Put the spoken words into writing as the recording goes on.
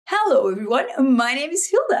Hello everyone, my name is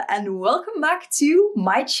Hilda and welcome back to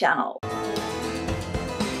my channel.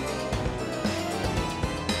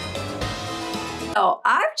 Oh,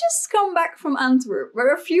 I've just come back from Antwerp,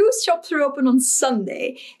 where a few shops are open on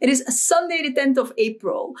Sunday. It is Sunday the 10th of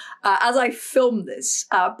April, as I film this.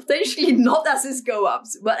 Potentially not as this goes up,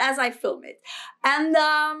 but as I film it. And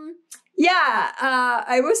I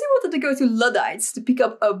was able to go to Luddites to pick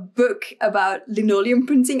up a book about linoleum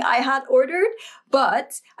printing I had ordered,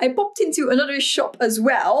 but I popped into another shop as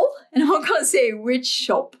well, and I'm not gonna say which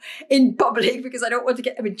shop in public because I don't want to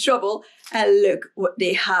get them in trouble. And look what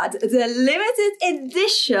they had. The limited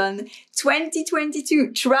edition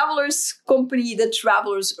 2022 Travelers Company, the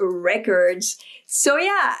Travelers Records. So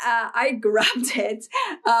yeah, I grabbed it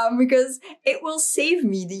because it will save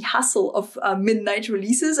me the hassle of midnight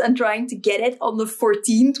releases and trying to get it on the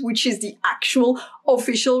 14th, which is the actual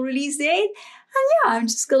official release date. And yeah, I'm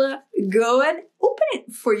just gonna go and open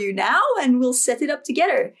it for you now and we'll set it up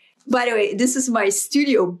together. By the way, this is my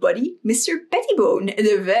studio buddy, Mister Pettibones,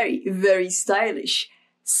 the very, very stylish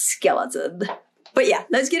skeleton. But yeah,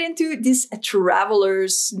 let's get into this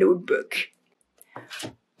traveler's notebook.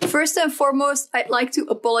 First and foremost, I'd like to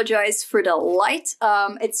apologize for the light.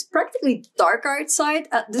 It's practically dark outside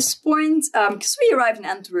at this point because we arrived in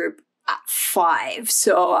Antwerp at 5.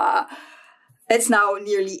 So it's now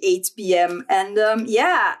nearly 8 p.m. And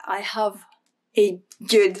yeah, I have a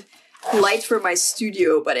good light for my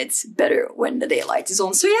studio, but it's better when the daylight is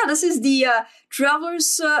on. So yeah, this is the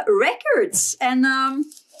Travelers Records. And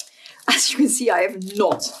as you can see, I have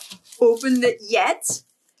not opened it yet.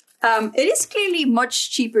 It is clearly much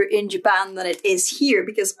cheaper in Japan than it is here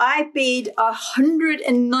because I paid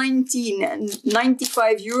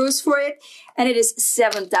 119.95 euros for it, and it is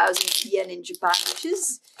 7,000 yen in Japan, which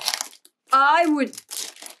is, I would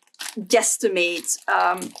guesstimate,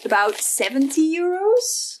 about 70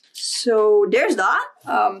 euros. So there's that.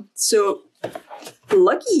 So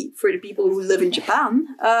lucky for the people who live in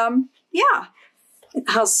Japan. Yeah, it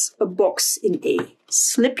has a box in a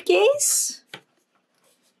slipcase.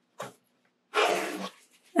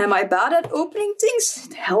 Am I bad at opening things?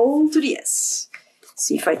 Hell to the yes. Let's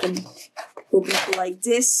see if I can open it like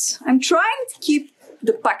this. I'm trying to keep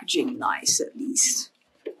the packaging nice at least.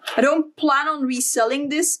 I don't plan on reselling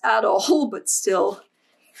this at all, but still.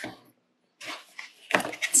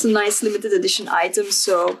 It's a nice limited edition item,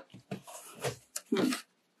 so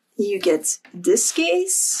you get this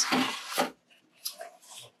case,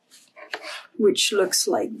 which looks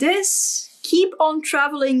like this. Keep on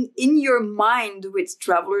traveling in your mind with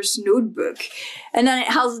Traveler's Notebook. And then it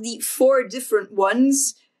has the 4 different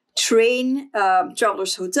ones. Train,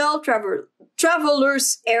 Traveler's Hotel,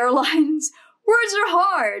 Traveler's Airlines. Words are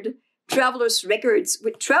hard. Traveler's Records.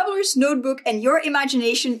 With Traveler's Notebook and your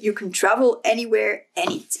imagination, you can travel anywhere,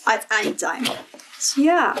 at any time. So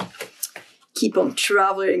yeah, keep on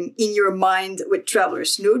traveling in your mind with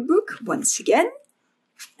Traveler's Notebook once again.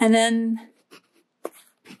 And then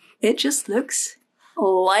it just looks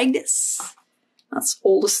like this. That's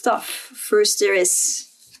all the stuff. First there is,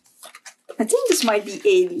 I think this might be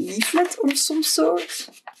a leaflet of some sort.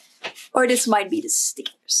 Or this might be the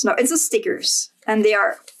stickers. No, it's the stickers. And they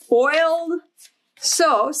are foiled.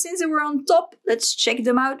 So, since they were on top, let's check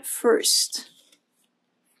them out first.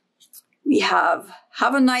 We have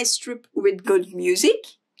a nice trip with good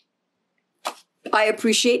music. I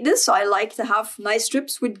appreciate this. I like to have nice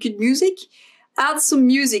trips with good music. Add some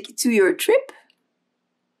music to your trip.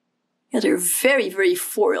 Yeah, they're very, very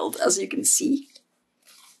foiled, as you can see.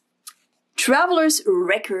 Traveler's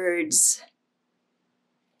Records.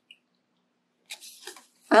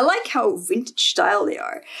 I like how vintage style they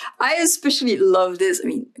are. I especially love this. I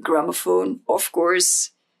mean, gramophone, of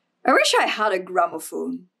course. I wish I had a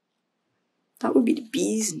gramophone. That would be the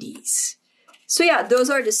bee's knees. So yeah, those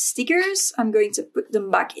are the stickers. I'm going to put them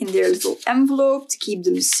back in their little envelope to keep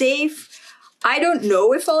them safe. I don't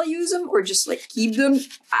know if I'll use them or just like keep them.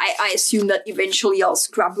 I assume that eventually I'll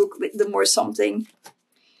scrapbook with them or something.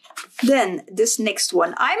 Then this next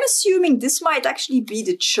one. I'm assuming this might actually be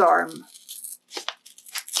the charm.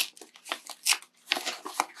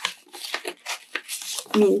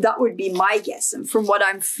 I mean, that would be my guess. And from what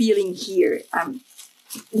I'm feeling here, I'm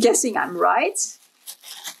guessing I'm right.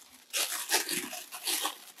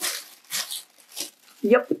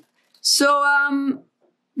 Yep. So,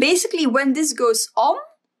 basically when this goes on,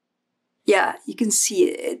 yeah, you can see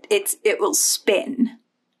it will spin.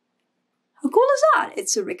 How cool is that?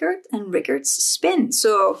 It's a record and records spin.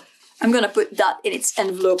 So I'm gonna put that in its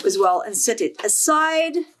envelope as well and set it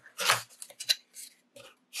aside.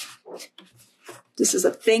 This is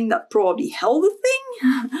a thing that probably held the thing.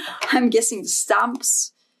 I'm guessing the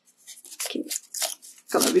stamps. Okay,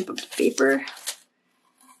 gonna rip up the paper.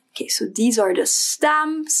 Okay, so these are the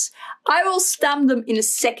stamps. I will stamp them in a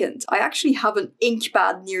second. I actually have an ink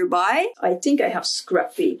pad nearby. I think I have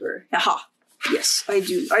scrap paper. Aha, yes, I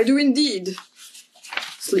do. I do indeed.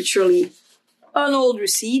 It's literally an old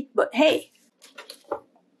receipt, but hey.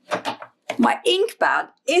 My ink pad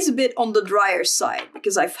is a bit on the drier side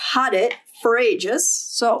because I've had it for ages.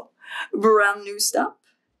 So, brand new stamp.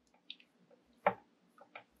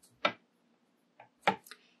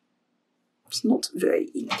 It's not very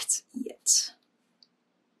inked yet.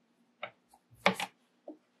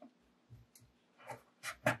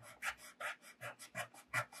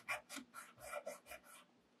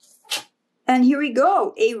 And here we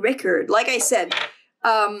go, a record. Like I said,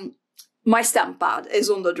 my stamp pad is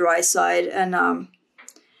on the dry side, and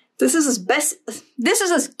this is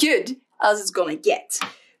as good as it's gonna get.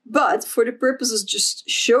 But for the purposes just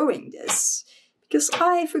showing this, because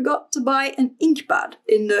I forgot to buy an ink pad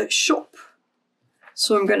in the shop.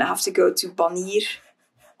 So I'm gonna have to go to Banir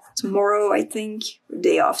tomorrow, I think, or the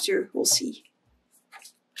day after, we'll see.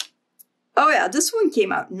 Oh yeah, this one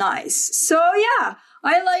came out nice. So yeah,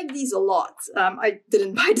 I like these a lot. I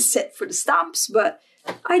didn't buy the set for the stamps, but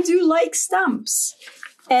I do like stamps.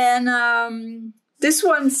 And this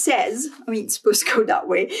one says, I mean, it's supposed to go that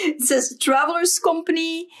way. It says Travelers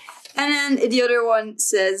Company, and then the other one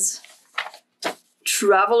says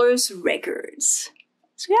Travelers Records.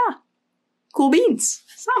 So yeah. Cool beans,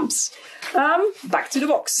 stamps. Back to the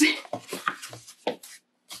box.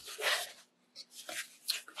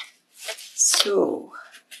 So,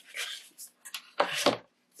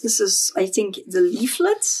 this is, I think, the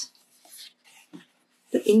leaflet,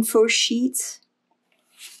 the info sheet,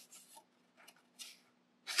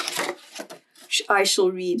 which I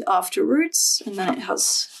shall read afterwards, and then it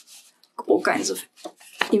has all kinds of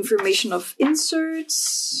information of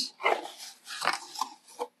inserts.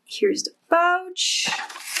 Here's the pouch.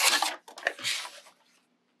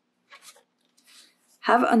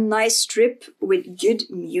 Have a nice strip with good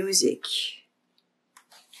music.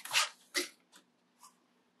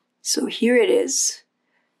 So here it is.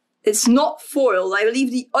 It's not foiled. I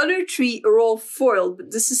believe the other three are all foiled,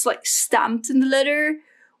 but this is like stamped in the letter,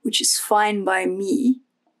 which is fine by me.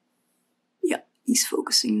 Yeah, he's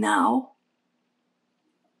focusing now.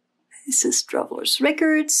 It says Travelers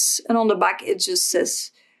Records, and on the back it just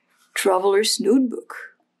says Traveler's Notebook.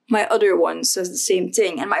 My other one says the same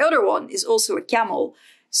thing, and my other one is also a camel.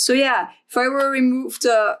 So yeah, if I were removed,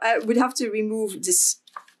 I would have to remove this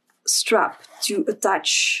strap to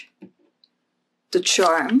attach the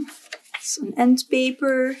charm. It's an end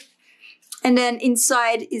paper. And then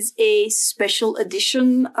inside is a special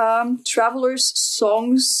edition Traveler's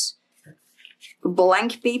Songs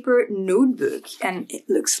blank paper notebook, and it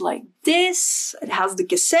looks like this. It has the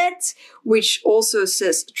cassette, which also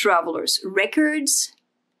says Travelers Records,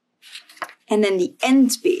 and then the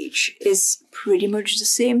end page is pretty much the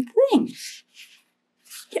same thing.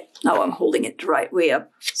 Yeah, now I'm holding it the right way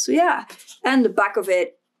up. So yeah, and the back of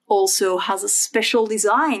it also has a special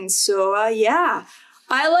design. So yeah,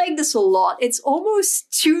 I like this a lot. It's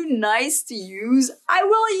almost too nice to use. I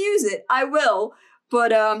will use it, I will,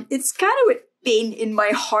 but it's kind of a pain in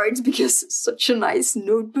my heart because it's such a nice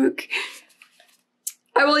notebook.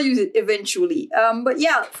 I will use it eventually. But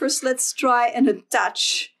yeah, first let's try and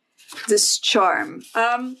attach this charm.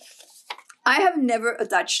 I have never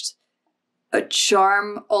attached a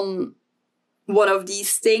charm on one of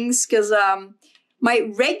these things because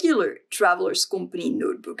my regular Travelers Company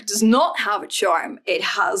notebook does not have a charm. It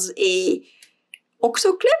has a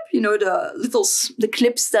OXO clip, you know, the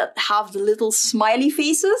clips that have the little smiley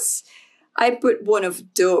faces. I put one of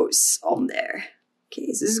those on there.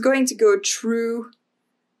 Okay, so this is going to go through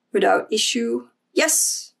without issue.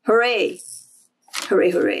 Yes! Hooray!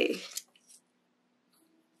 Hooray, hooray.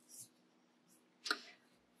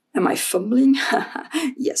 Am I fumbling?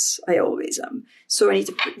 Yes, I always am. So I need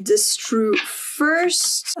to put this through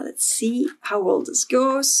first. Let's see how well this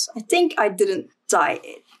goes. I think I didn't tie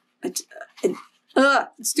it.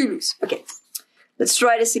 It's too loose. Okay, let's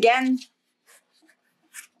try this again.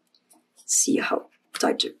 See how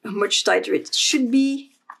much tighter it should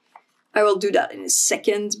be. I will do that in a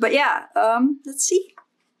second. But yeah, let's see.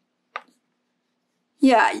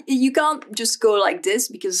 Yeah, you can't just go like this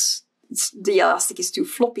because the elastic is too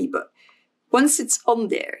floppy, but once it's on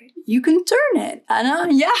there, you can turn it.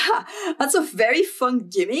 And yeah, that's a very fun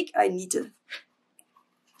gimmick. Do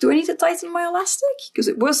I need to tighten my elastic? Because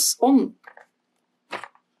it was on.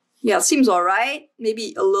 Yeah, it seems all right.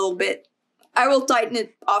 Maybe a little bit. I will tighten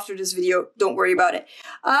it after this video. Don't worry about it.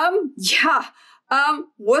 Yeah,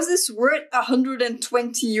 Was this worth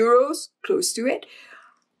 120 euros? Close to it.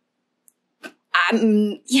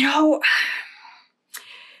 You know,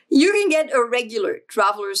 you can get a regular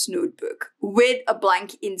traveler's notebook with a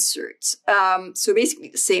blank insert. So basically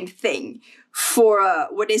the same thing for,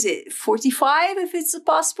 what is it, 45 if it's a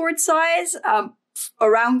passport size,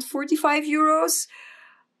 around 45 euros,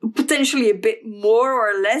 potentially a bit more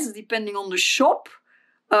or less depending on the shop.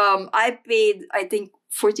 I paid, I think,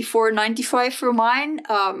 44.95 for mine.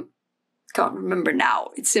 Can't remember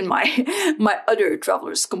now. It's in my my other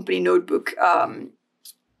Travelers Company notebook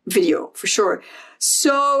video for sure.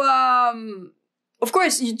 So of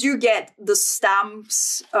course you do get the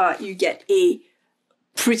stamps. You get a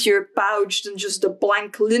prettier pouch than just the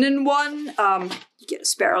blank linen one. You get a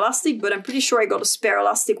spare elastic, but I'm pretty sure I got a spare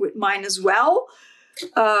elastic with mine as well.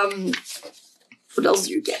 What else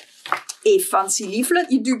do you get? A fancy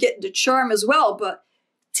leaflet. You do get the charm as well, but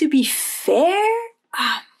to be fair,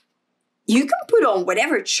 you can put on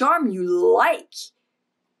whatever charm you like.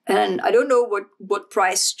 And I don't know what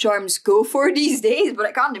price charms go for these days, but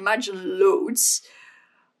I can't imagine loads.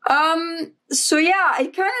 So yeah,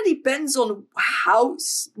 it kind of depends on how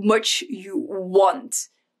much you want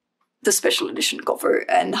the special edition cover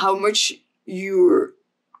and how much you're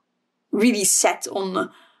really set on.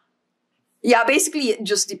 Yeah, basically it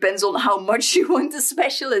just depends on how much you want the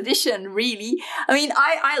special edition, really. I mean,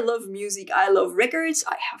 I love music, I love records,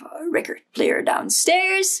 I have a record player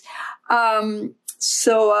downstairs.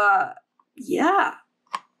 Yeah,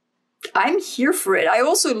 I'm here for it. I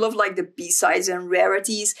also love like the B-sides and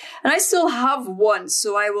rarities, and I still have one,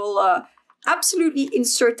 so I will absolutely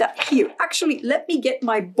insert that here. Actually, let me get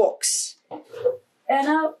my box.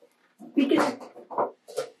 And we can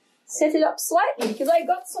set it up slightly, because I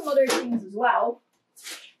got some other things as well.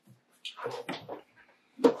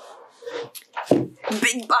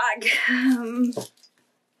 Big bag.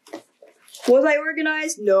 Was I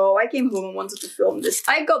organized? No, I came home and wanted to film this.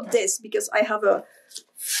 I got this because I have a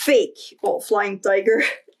fake flying tiger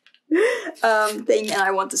thing, and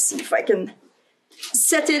I want to see if I can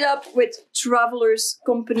set it up with Travelers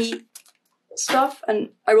Company stuff, and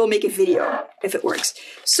I will make a video if it works.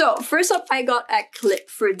 So first up, I got a clip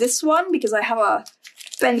for this one because I have a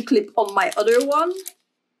pen clip on my other one.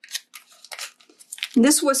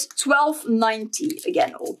 This was $12.90.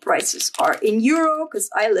 Again, all prices are in euro because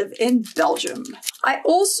I live in Belgium. I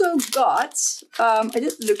also got, I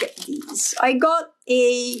didn't look at these. I got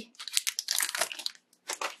a,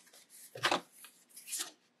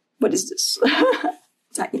 what is this?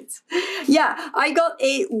 Yeah, I got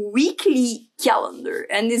a weekly calendar,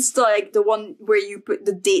 and it's like the one where you put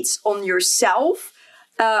the dates on yourself.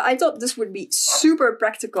 I thought this would be super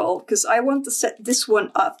practical because I want to set this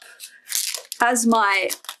one up as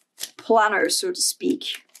my planner, so to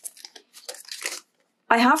speak.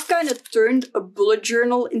 I have kind of turned a bullet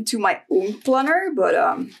journal into my own planner, but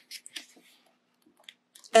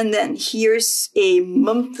and then here's a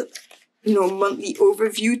monthly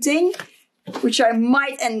overview thing, which I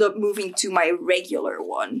might end up moving to my regular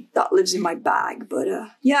one that lives in my bag. But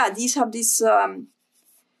yeah, these have this, I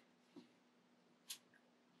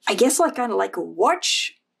guess like kind of like a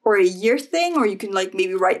watch or a year thing, or you can like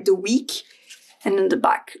maybe write the week. And then the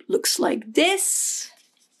back looks like this.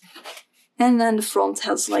 And then the front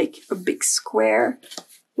has like a big square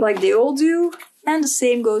like they all do. And the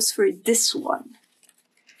same goes for this one.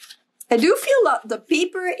 I do feel that the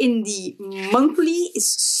paper in the monthly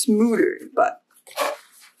is smoother, but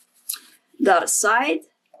that aside,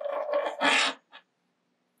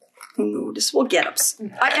 oh, this will get up.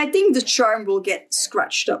 I think the charm will get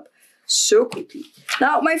scratched up so quickly.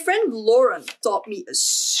 Now, my friend Lauren taught me a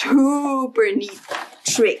super neat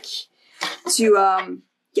trick to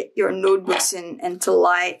get your notebooks in and to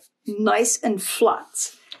lie nice and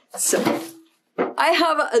flat. So I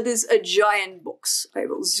have a giant box. I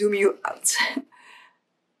will zoom you out.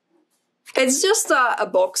 It's just a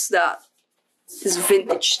box that is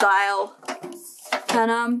vintage style.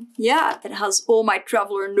 And yeah, it has all my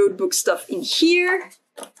traveler notebook stuff in here.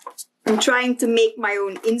 I'm trying to make my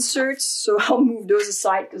own inserts, so I'll move those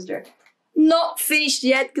aside because they're not finished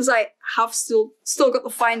yet because I have still got to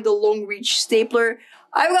find the long reach stapler.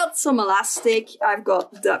 I've got some elastic. I've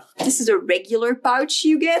got this is a regular pouch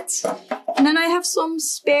you get. And then I have some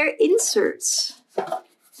spare inserts.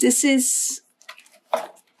 This is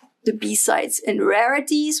the B-sides and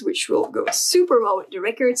rarities, which will go super well with the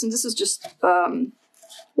records. And this is just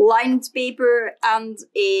lined paper and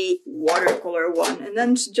a watercolor one. And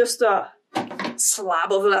then just a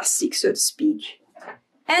slab of elastic, so to speak.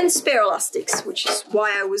 and spare elastics, which is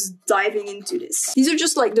why I was diving into this. These are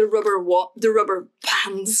just like the rubber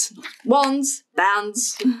bands. Wands,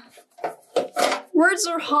 bands. Words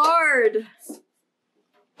are hard.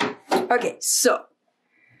 Okay, so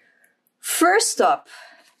first up,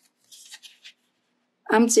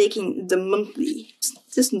 I'm taking the monthly.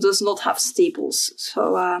 This does not have staples,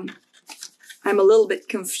 so I'm a little bit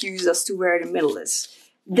confused as to where the middle is.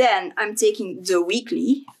 Then I'm taking the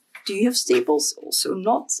weekly. Do you have staples? Also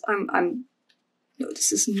not. No,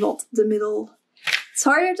 this is not the middle. It's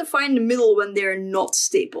harder to find the middle when they're not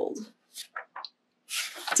stapled.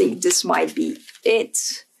 I think this might be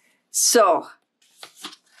it. So,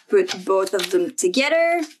 put both of them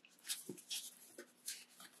together.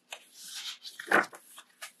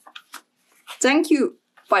 Thank you,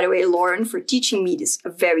 by the way, Lauren, for teaching me this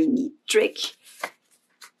very neat trick.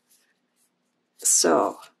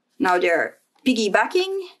 So, now they're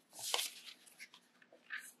piggybacking.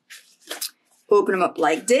 Open them up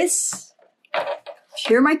like this. If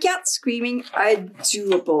you hear my cat screaming, I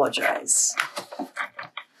do apologize.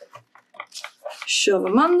 Shove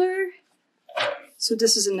them under. So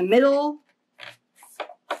this is in the middle.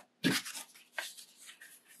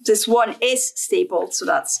 This one is stapled, so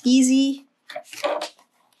that's easy.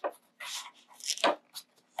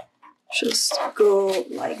 Just go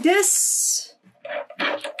like this.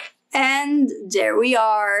 And there we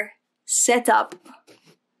are, set up.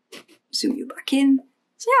 Zoom you back in.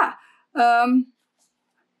 So yeah,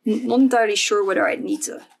 not entirely sure whether I need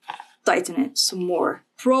to tighten it some more.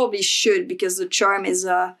 Probably should, because the charm is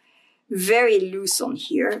very loose on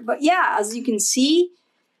here. But yeah, as you can see,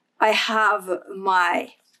 I have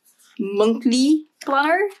my monthly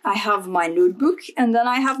planner, I have my notebook, and then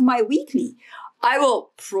I have my weekly. I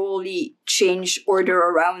will probably change order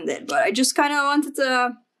around it, but I just kind of wanted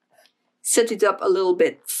to set it up a little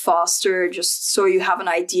bit faster, just so you have an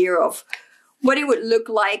idea of what it would look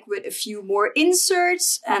like with a few more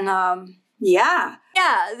inserts. And yeah,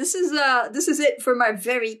 this is it for my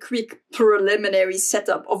very quick preliminary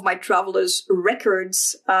setup of my Traveler's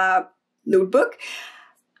Records notebook.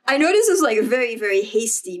 I know this is like very, very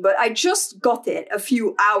hasty, but I just got it a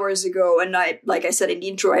few hours ago, and like I said in the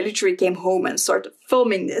intro, I literally came home and started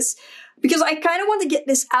filming this because I kind of want to get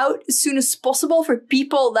this out as soon as possible for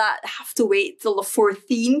people that have to wait till the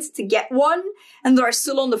 14th to get one and are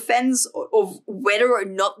still on the fence of whether or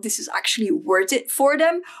not this is actually worth it for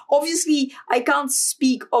them. Obviously, I can't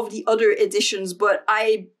speak of the other editions, but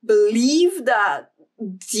I believe that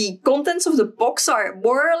the contents of the box are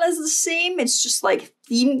more or less the same. It's just like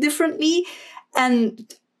themed differently.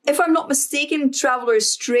 And if I'm not mistaken,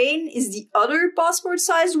 Traveler's Train is the other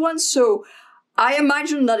passport-sized one. So I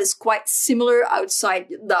imagine that is quite similar outside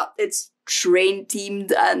that it's train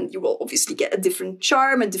themed, and you will obviously get a different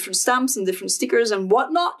charm and different stamps and different stickers and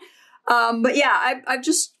whatnot. But yeah, I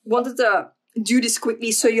just wanted to do this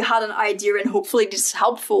quickly so you had an idea, and hopefully this is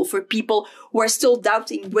helpful for people who are still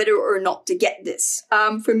doubting whether or not to get this.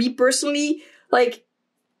 For me personally, like,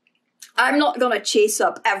 I'm not gonna chase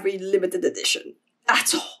up every limited edition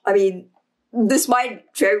at all. I mean, this might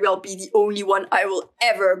very well be the only one I will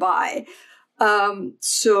ever buy.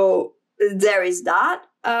 So there is that.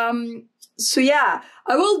 So yeah,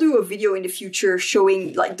 I will do a video in the future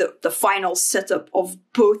showing like the final setup of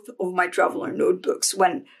both of my Traveler notebooks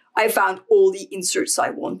when I found all the inserts I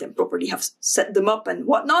want and properly have set them up and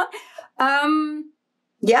whatnot.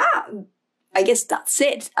 Yeah, I guess that's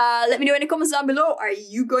it. Let me know in the comments down below. Are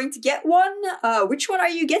you going to get one? Which one are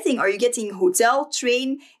you getting? Are you getting hotel,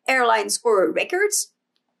 train, airlines, or records?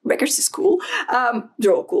 Records is cool.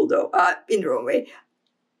 They're all cool though, in their own way.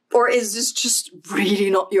 Or is this just really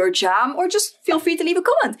not your jam? Or just feel free to leave a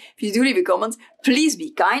comment. If you do leave a comment, please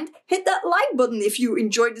be kind. Hit that like button if you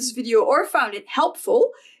enjoyed this video or found it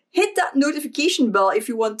helpful. Hit that notification bell if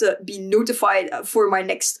you want to be notified for my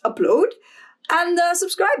next upload. And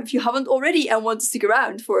subscribe if you haven't already and want to stick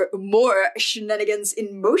around for more shenanigans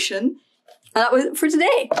in motion. And that was it for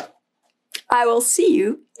today. I will see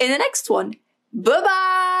you in the next one.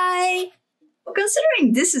 Bye-bye!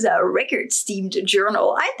 Considering this is a records-themed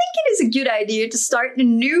journal, I think it is a good idea to start a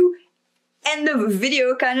new end of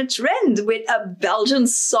video kind of trend with a Belgian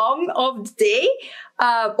song of the day.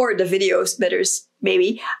 Or the videos, better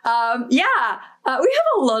maybe. Yeah, we have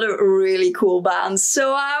a lot of really cool bands.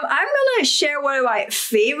 So I'm gonna share one of my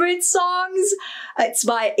favorite songs. It's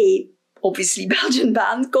by a obviously Belgian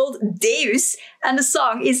band called Deus, and the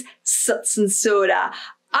song is Suts and Soda.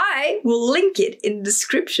 I will link it in the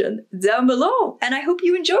description down below, and I hope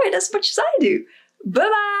you enjoy it as much as I do.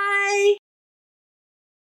 Bye-bye!